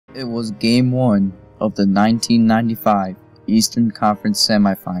It was Game 1 of the 1995 Eastern Conference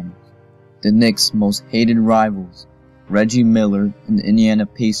semifinals. The Knicks' most hated rivals, Reggie Miller and the Indiana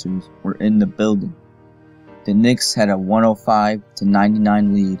Pacers, were in the building. The Knicks had a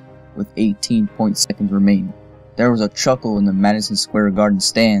 105-99 lead with 18.0 seconds remaining. There was a chuckle in the Madison Square Garden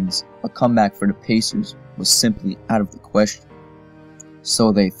stands. A comeback for the Pacers was simply out of the question.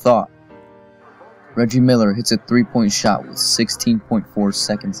 So they thought. Reggie Miller hits a three-point shot with 16.4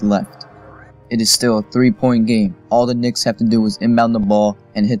 seconds left. It is still a three-point game. All the Knicks have to do is inbound the ball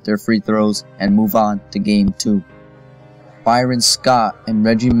and hit their free throws and move on to Game 2. Byron Scott and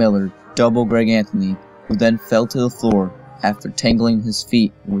Reggie Miller double Greg Anthony, who then fell to the floor after tangling his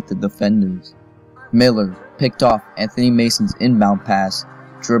feet with the defenders. Miller picked off Anthony Mason's inbound pass,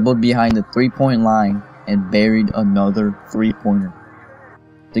 dribbled behind the three-point line, and buried another three-pointer.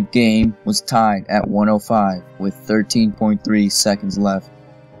 The game was tied at 105 with 13.3 seconds left.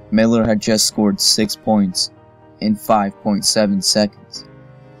 Miller had just scored 6 points in 5.7 seconds.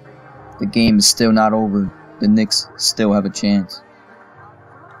 The game is still not over. The Knicks still have a chance.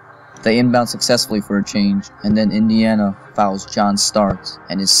 They inbound successfully for a change, and then Indiana fouls John Starks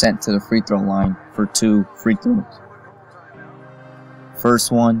and is sent to the free throw line for 2 free throws.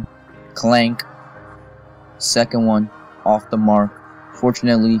 First one, clank. Second one, off the mark.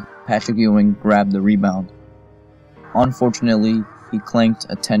 Fortunately, Patrick Ewing grabbed the rebound. Unfortunately, he clanked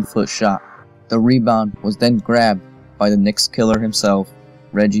a 10-foot shot. The rebound was then grabbed by the Knicks killer himself,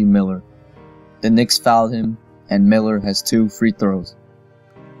 Reggie Miller. The Knicks fouled him, and Miller has 2 free throws.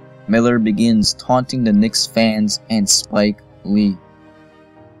 Miller begins taunting the Knicks fans and Spike Lee.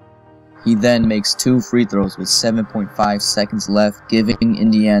 He then makes 2 free throws with 7.5 seconds left, giving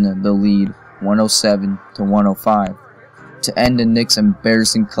Indiana the lead 107-105. To end the Knicks'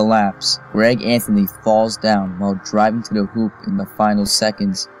 embarrassing collapse, Greg Anthony falls down while driving to the hoop in the final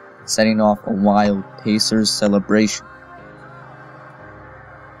seconds, setting off a wild Pacers celebration.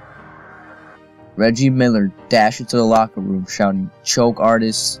 Reggie Miller dashes to the locker room shouting, "Choke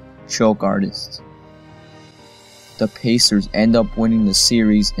artists, choke artists." The Pacers end up winning the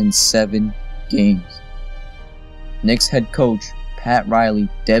series in 7 games. Knicks head coach Pat Riley,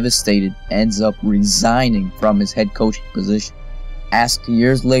 devastated, ends up resigning from his head coaching position. Asked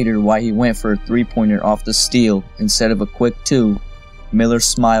years later why he went for a three-pointer off the steal instead of a quick 2, Miller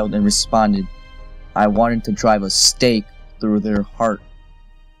smiled and responded, "I wanted to drive a stake through their heart."